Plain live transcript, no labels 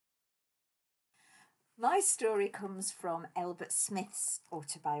My story comes from Elbert Smith's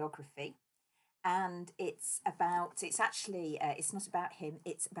autobiography, and it's not about him,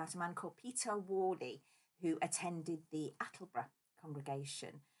 it's about a man called Peter Whalley who attended the Attleborough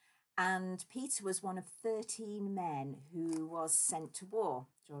congregation. And Peter was one of 13 men who was sent to war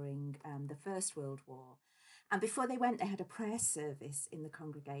during the First World War. And before they went, they had a prayer service in the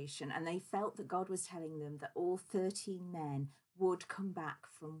congregation, and they felt that God was telling them that all 13 men would come back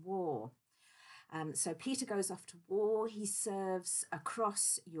from war. So Peter goes off to war. He serves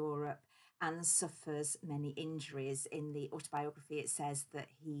across Europe and suffers many injuries. In the autobiography, it says that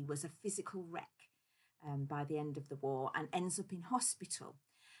he was a physical wreck by the end of the war and ends up in hospital.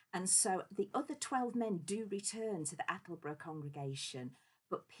 And so the other 12 men do return to the Attleborough congregation,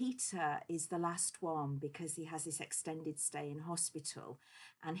 but Peter is the last one because he has this extended stay in hospital,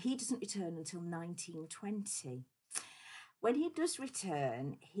 and he doesn't return until 1920. When he does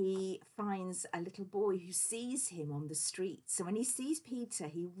return, he finds a little boy who sees him on the street. So when he sees Peter,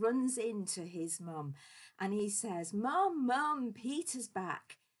 he runs into his mum and he says, Mum, Peter's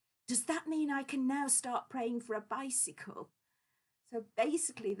back. Does that mean I can now start praying for a bicycle? So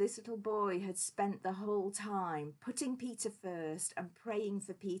basically, this little boy had spent the whole time putting Peter first and praying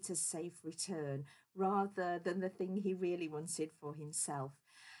for Peter's safe return rather than the thing he really wanted for himself.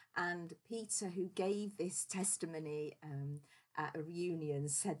 And Peter, who gave this testimony at a reunion,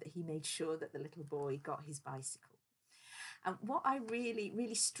 said that he made sure that the little boy got his bicycle. And what I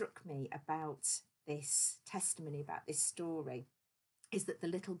really struck me about this testimony, about this story, is that the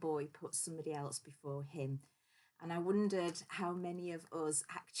little boy put somebody else before him. And I wondered how many of us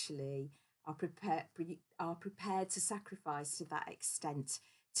actually are prepared to sacrifice to that extent,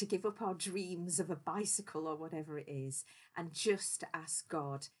 to give up our dreams of a bicycle or whatever it is, and just to ask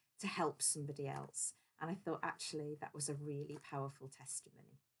God to help somebody else. And I thought actually that was a really powerful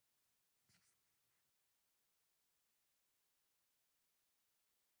testimony.